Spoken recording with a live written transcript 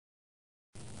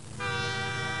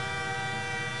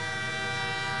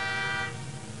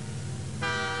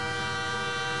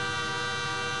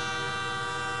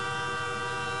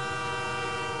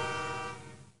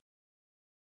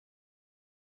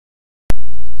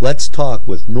Let's talk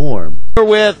with Norm. We're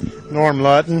with Norm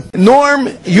Lutton. Norm,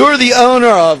 you're the owner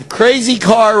of Crazy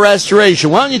Car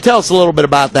Restoration. Why don't you tell us a little bit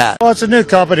about that? Well, it's a new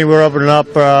company we're opening up.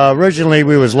 Originally,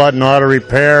 we was Lutton Auto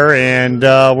Repair, and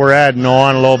we're adding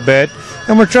on a little bit.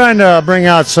 And we're trying to bring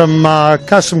out some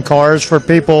custom cars for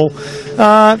people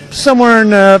somewhere in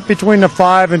between the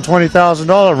 $5,000 and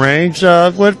 $20,000 range,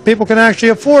 what people can actually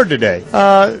afford today.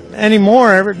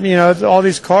 Anymore, you know, all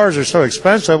these cars are so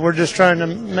expensive. We're just trying to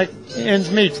make ends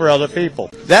meet for other people.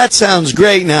 That sounds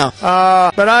great now.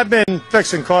 But I've been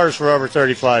fixing cars for over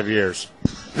 35 years.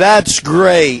 That's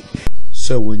great.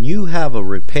 So when you have a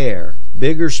repair,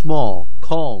 big or small,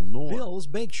 call Norm. Bill's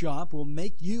Bake Shop will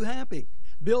make you happy.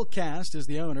 Bill Cast is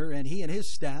the owner, and he and his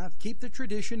staff keep the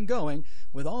tradition going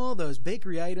with all those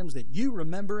bakery items that you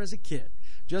remember as a kid.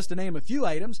 Just to name a few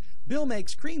items, Bill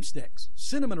makes cream sticks,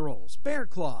 cinnamon rolls, bear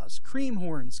claws, cream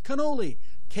horns, cannoli,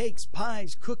 cakes,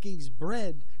 pies, cookies,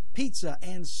 bread, pizza,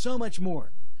 and so much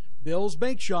more. Bill's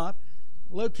Bake Shop,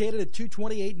 located at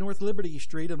 228 North Liberty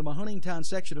Street in the Mahoningtown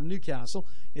section of Newcastle,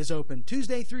 is open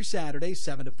Tuesday through Saturday,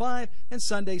 7 to 5, and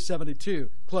Sunday, 7 to 2,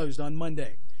 closed on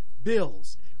Monday.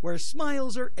 Bill's, where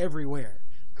smiles are everywhere.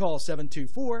 Call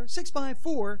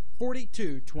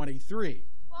 724-654-4223.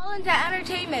 Fall into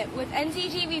entertainment with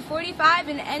NCTV45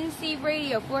 and NC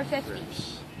Radio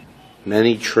 450.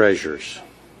 Many treasures.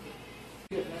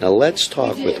 Now let's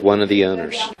talk with one of the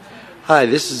owners. Hi,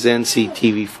 this is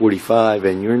NCTV45,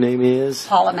 and your name is?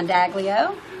 Paula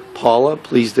Mandaglio. Paula,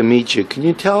 pleased to meet you. Can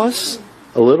you tell us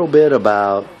a little bit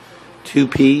about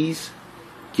 2Ps,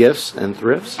 gifts and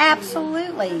thrifts?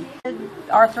 Absolutely.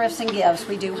 Our thrifts and gifts.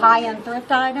 We do high-end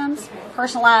thrift items,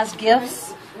 personalized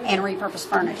gifts, and repurposed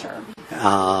furniture.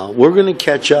 We're going to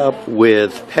catch up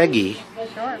with Peggy.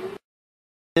 Sure.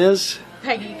 Is?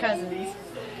 Peggy Cousins.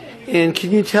 And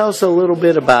can you tell us a little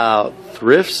bit about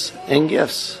thrifts and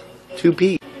gifts?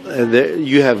 2P.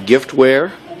 You have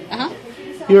giftware. Uh-huh.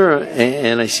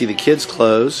 And I see the kids'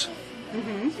 clothes.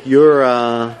 Mm-hmm. You're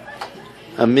a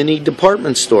mini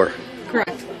department store.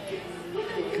 Correct.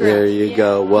 There you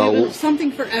go. Well, we have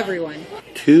something for everyone.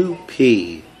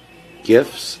 2P,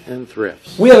 gifts and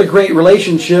thrifts. We have a great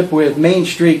relationship with Main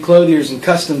Street Clothiers and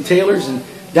Custom Tailors in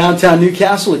downtown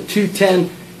Newcastle at 210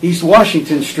 East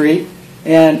Washington Street.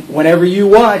 And whenever you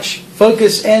watch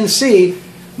Focus NC,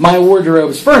 my wardrobe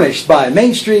is furnished by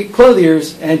Main Street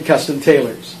Clothiers and Custom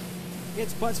Tailors.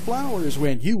 It's Butts Flowers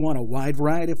when you want a wide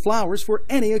variety of flowers for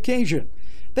any occasion.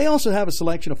 They also have a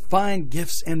selection of fine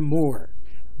gifts and more.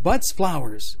 Butts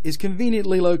Flowers is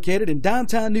conveniently located in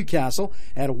downtown Newcastle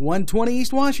at 120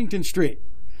 East Washington Street.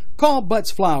 Call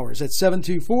Butts Flowers at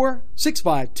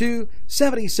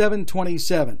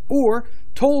 724-652-7727 or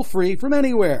toll free from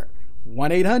anywhere,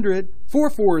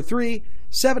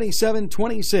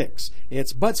 1-800-443-7726.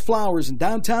 It's Butts Flowers in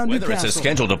downtown Newcastle. Whether it's a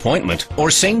scheduled appointment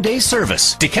or same-day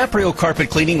service, DiCaprio Carpet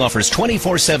Cleaning offers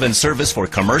 24/7 service for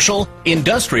commercial,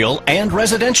 industrial, and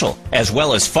residential, as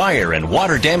well as fire and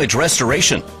water damage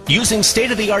restoration. Using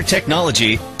state-of-the-art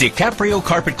technology, DiCaprio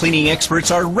Carpet Cleaning experts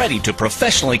are ready to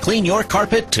professionally clean your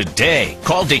carpet today.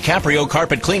 Call DiCaprio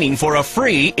Carpet Cleaning for a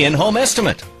free in-home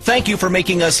estimate. Thank you for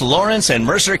making us Lawrence and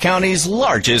Mercer County's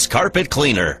largest carpet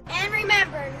cleaner. And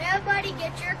remember, nobody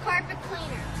gets your carpet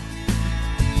cleaner.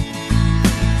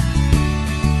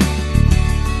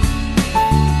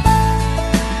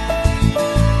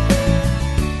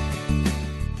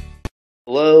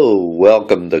 Hello,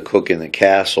 welcome to Cook in the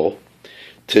Castle.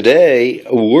 Today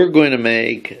we're going to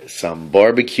make some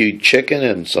barbecued chicken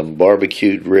and some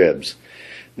barbecued ribs.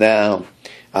 Now,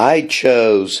 I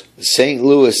chose St.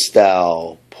 Louis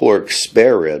style pork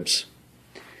spare ribs,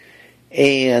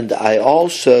 and I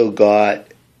also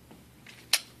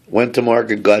went to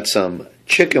market, got some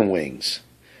chicken wings,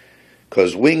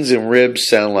 because wings and ribs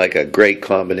sound like a great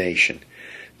combination.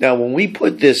 Now, when we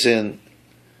put this in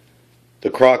the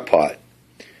crock pot,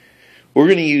 we're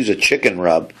going to use a chicken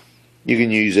rub. You can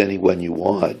use any one you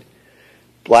want.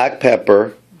 Black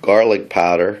pepper, garlic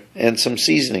powder, and some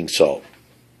seasoning salt.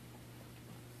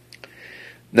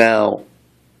 Now,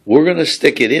 we're going to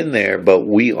stick it in there, but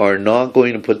we are not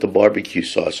going to put the barbecue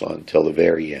sauce on until the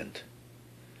very end.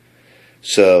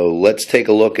 So let's take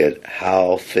a look at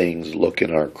how things look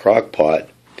in our crock pot.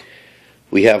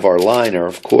 We have our liner,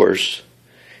 of course,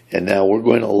 and now we're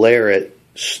going to layer it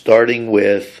starting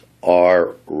with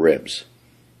our ribs.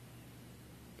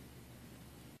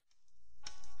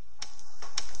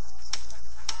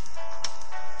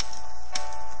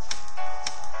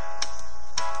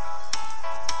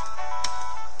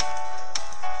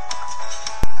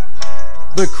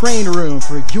 The Crane Room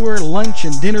for your lunch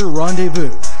and dinner rendezvous.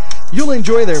 You'll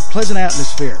enjoy their pleasant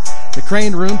atmosphere. The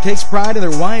Crane Room takes pride in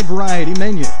their wide variety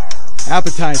menu.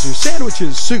 Appetizers,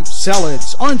 sandwiches, soups,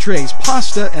 salads, entrees,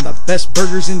 pasta, and the best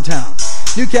burgers in town.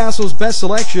 Newcastle's best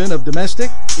selection of domestic,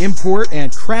 import,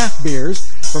 and craft beers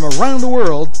from around the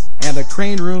world, and the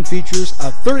Crane Room features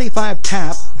a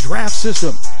 35-tap draft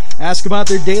system. Ask about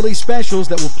their daily specials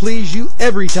that will please you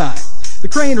every time. The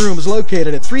Crane Room is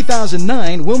located at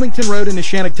 3009 Wilmington Road in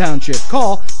Neshannock Township.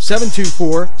 Call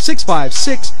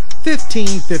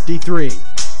 724-656-1553.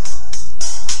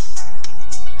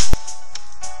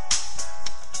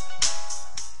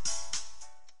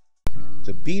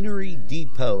 The Beanery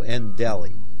Depot and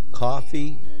Deli.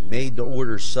 Coffee,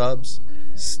 made-to-order subs,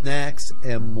 snacks,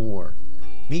 and more.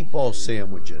 Meatball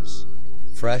sandwiches,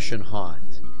 fresh and hot.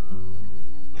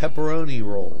 Pepperoni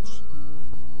rolls,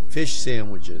 fish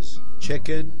sandwiches,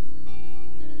 chicken,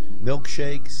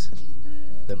 milkshakes.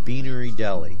 The Beanery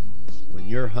Deli. When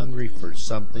you're hungry for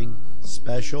something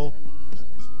special,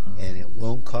 and it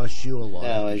won't cost you a lot.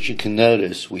 Now, as you can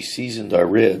notice, we seasoned our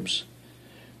ribs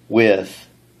with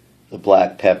the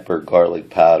black pepper, garlic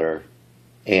powder,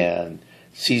 and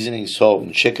seasoning salt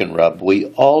and chicken rub. We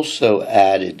also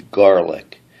added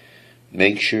garlic.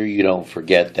 Make sure you don't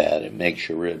forget that. It makes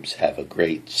your ribs have a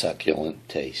great succulent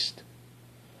taste.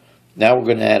 Now we're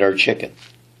going to add our chicken.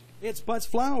 It's Butts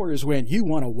Flowers when you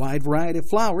want a wide variety of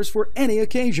flowers for any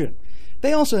occasion.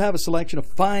 They also have a selection of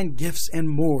fine gifts and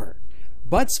more.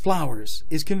 Butts Flowers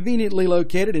is conveniently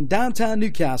located in downtown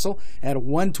Newcastle at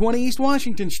 120 East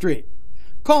Washington Street.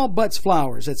 Call Butts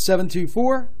Flowers at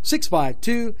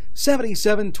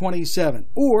 724-652-7727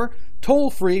 or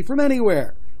toll free from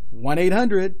anywhere,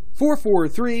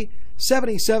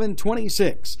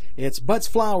 1-800-443-7726. It's Butts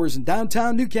Flowers in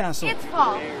downtown Newcastle. It's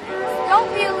fall.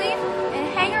 Don't be a leaf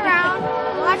and hang around,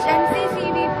 watch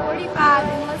NCTV45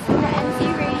 and listen to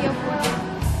NC Radio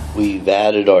 45. We've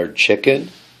added our chicken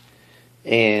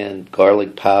and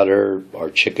garlic powder,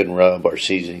 our chicken rub, our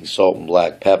seasoning salt and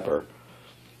black pepper.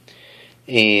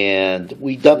 And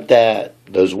we dumped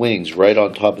those wings right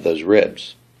on top of those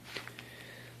ribs.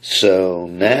 So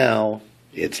now,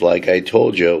 it's like I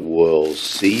told you, we'll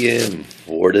see you in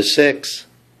 4 to 6.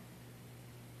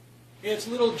 It's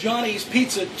Little Johnny's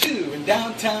Pizza 2 in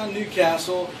downtown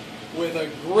Newcastle with a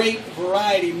great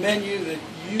variety menu that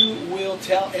you will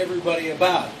tell everybody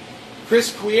about.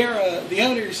 Chris Quiera, the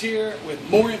owner, is here with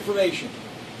more information.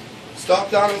 Stop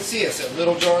down and see us at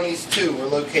Little Johnny's 2. We're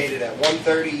located at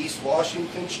 130 East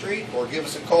Washington Street, or give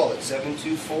us a call at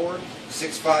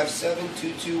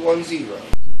 724-657-2210.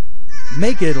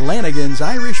 Make it Lanigan's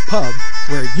Irish Pub,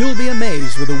 where you'll be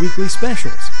amazed with the weekly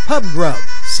specials. Pub grub,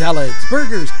 salads,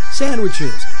 burgers,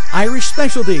 sandwiches, Irish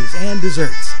specialties, and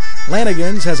desserts.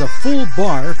 Lanigan's has a full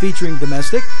bar featuring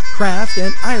domestic, craft,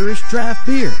 and Irish draft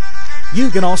beer. You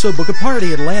can also book a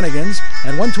party at Lanigan's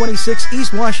at 126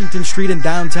 East Washington Street in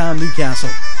downtown Newcastle.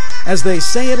 As they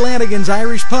say at Lanigan's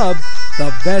Irish Pub,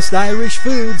 the best Irish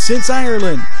food since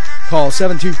Ireland. Call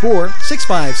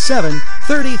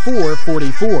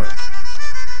 724-657-3444.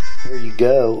 There you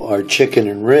go, our chicken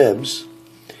and ribs.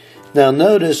 Now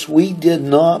notice we did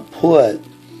not put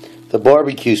the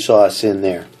barbecue sauce in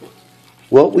there.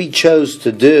 What we chose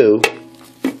to do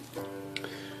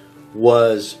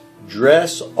was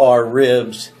dress our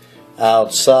ribs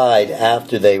outside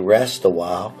after they rest a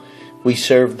while. We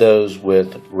serve those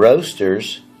with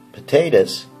roasters,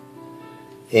 potatoes,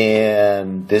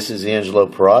 and this is Angelo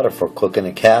Perrotta for Cooking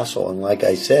a Castle. And like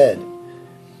I said,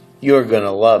 you're going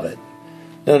to love it.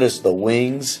 Notice the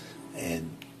wings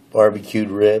and barbecued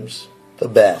ribs, the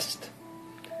best.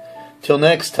 Till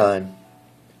next time,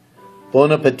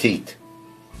 bon appetit.